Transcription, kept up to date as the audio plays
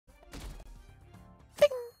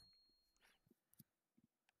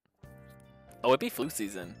Oh, it'd be flu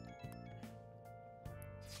season.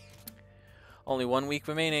 Only 1 week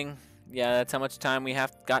remaining. Yeah, that's how much time we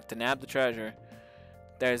have got to nab the treasure.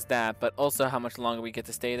 There's that, but also how much longer we get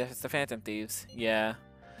to stay there. It's the Phantom Thieves. Yeah.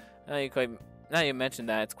 Now you mentioned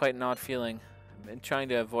that, it's quite an odd feeling. I've been trying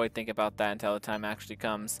to avoid thinking about that until the time actually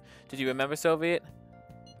comes. Did you remember Soviet?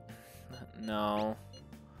 No.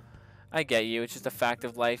 I get you. It's just a fact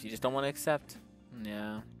of life you just don't want to accept.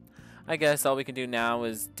 Yeah. I guess all we can do now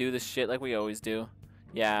is do this shit like we always do.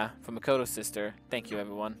 Yeah, from Makoto's sister. Thank you,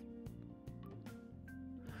 everyone.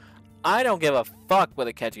 I don't give a fuck what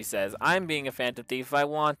Akechi says. I'm being a Phantom Thief if I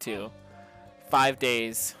want to. 5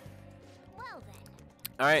 days.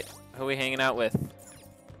 Alright, who are we hanging out with?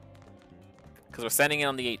 Because we're sending it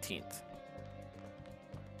on the 18th.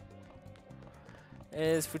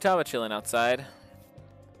 Is Futaba chilling outside?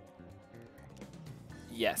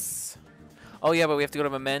 Yes. Oh yeah, but we have to go to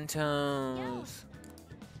Mementos.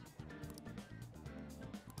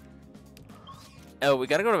 Oh, we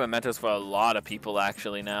gotta go to Mementos for a lot of people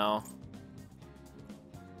actually now.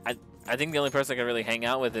 I think the only person I can really hang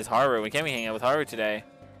out with is Haru. We can't be hanging out with Haru today.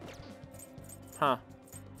 Huh.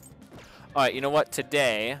 Alright, you know what?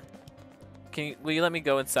 Today, will you let me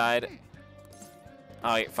go inside?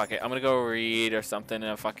 Oh, yeah, fuck it. I'm gonna go read or something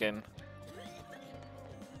and fucking...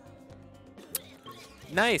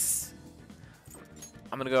 Nice!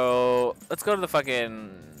 I'm gonna go... Let's go to the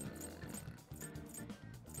fucking...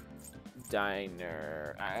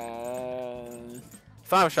 Diner.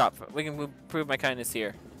 Flower shop. We can prove my kindness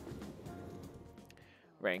here.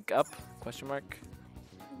 Rank up? Question mark.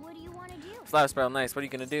 What do you want to do? Flower sprout, nice. What are you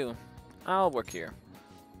gonna do? I'll work here.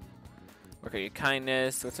 Work on your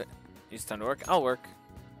kindness. What's it? It's time to work. I'll work.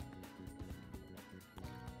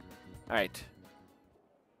 All right.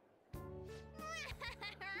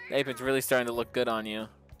 The apron's really starting to look good on you.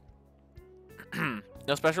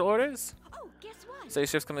 No special orders? Oh, guess what? So your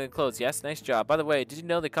shift's coming to close. Yes, nice job. By the way, did you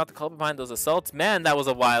know they caught the culprit behind those assaults? Man, that was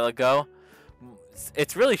a while ago.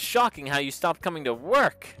 It's really shocking how you stopped coming to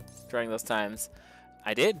work during those times.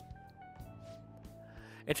 I did.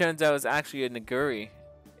 It turns out it was actually a Naguri.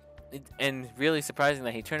 And really surprising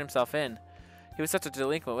that he turned himself in. He was such a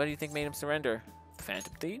delinquent. What do you think made him surrender?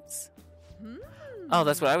 Phantom Thieves? Oh,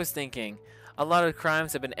 that's what I was thinking. A lot of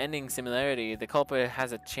crimes have been ending similarity. The culprit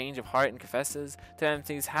has a change of heart and confesses. The Phantom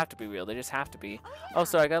Thieves have to be real. They just have to be. Oh,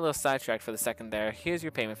 sorry, I got a little sidetracked for the second there. Here's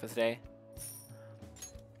your payment for today.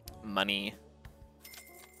 Money.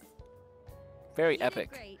 Very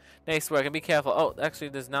epic. Great. Nice work, and be careful. Oh,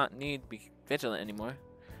 actually does not need to be vigilant anymore.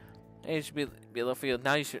 Hey, you should be a little field.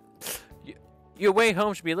 Now you should... Your way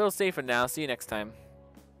home should be a little safer now. See you next time.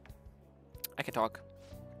 I can talk.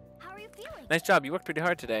 How are you feeling? Nice job. You worked pretty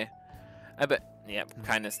hard today. I bet. Yep.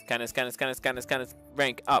 Kindness. Kindness. Kindness. Kindness. Kindness. Kindness.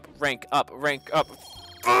 Rank up. Rank up. Rank up.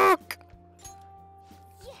 Fuck!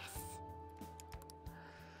 Yes.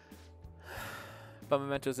 But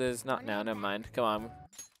Mementos is not now. Never mind. Come on.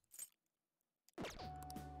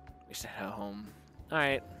 We should head home. All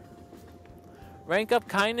right. Rank up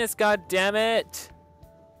kindness. God damn it.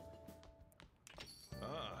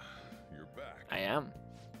 You're back. I am.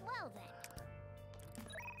 Well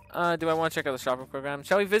then. Do I want to check out the shopping program?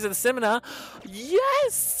 Shall we visit the seminar?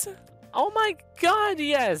 Yes! Oh my god,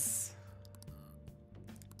 yes!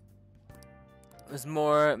 There's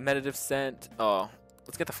more meditative scent. Oh,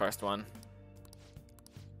 let's get the first one.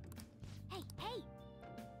 Hey, hey.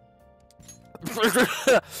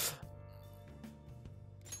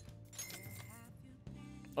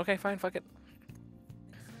 Okay, fine, fuck it.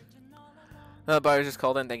 The bar just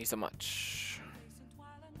called in. Thank you so much.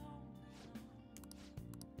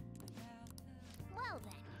 Well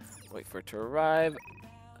then. Wait for it to arrive.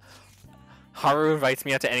 Haru invites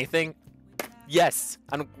me out to anything? Yes.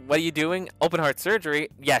 What are you doing? Open heart surgery?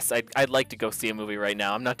 Yes, I'd like to go see a movie right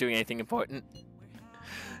now. I'm not doing anything important. We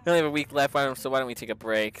only have a week left, so why don't we take a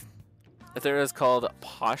break? If there is called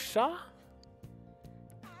Pasha?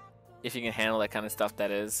 If you can handle that kind of stuff, that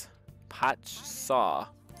is. Pacha.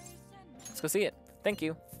 Let's go see it. Thank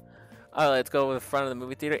you. Let's go to the front of the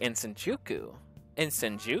movie theater in Shinjuku. In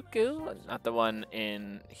Shinjuku? Not the one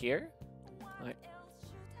in here? Okay.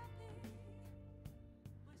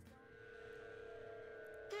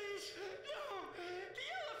 Please, no! The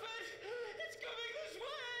elephant! It's coming this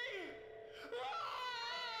way! Ah!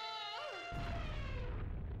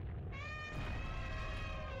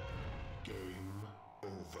 Game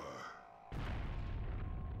over.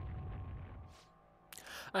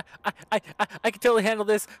 I can totally handle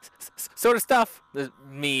this sort of stuff.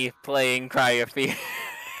 Me playing Cry of Fear.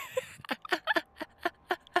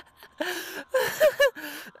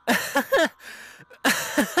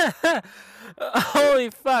 Holy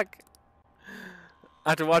fuck.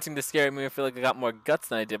 After watching this scary movie, I feel like I got more guts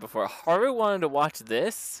than I did before. Haru wanted to watch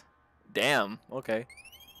this? Damn. Okay.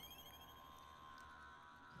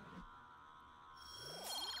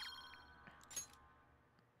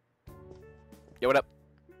 Yo, what up?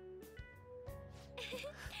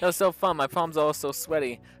 That was so fun. My palms are all so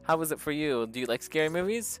sweaty. How was it for you? Do you like scary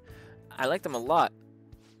movies? I like them a lot.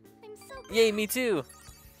 I'm so Yay, me too.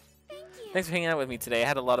 Thank you. Thanks for hanging out with me today. I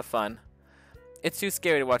had a lot of fun. It's too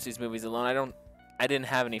scary to watch these movies alone. I didn't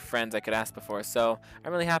have any friends I could ask before, so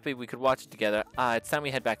I'm really happy we could watch it together. It's time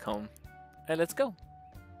we head back home. Alright, let's go.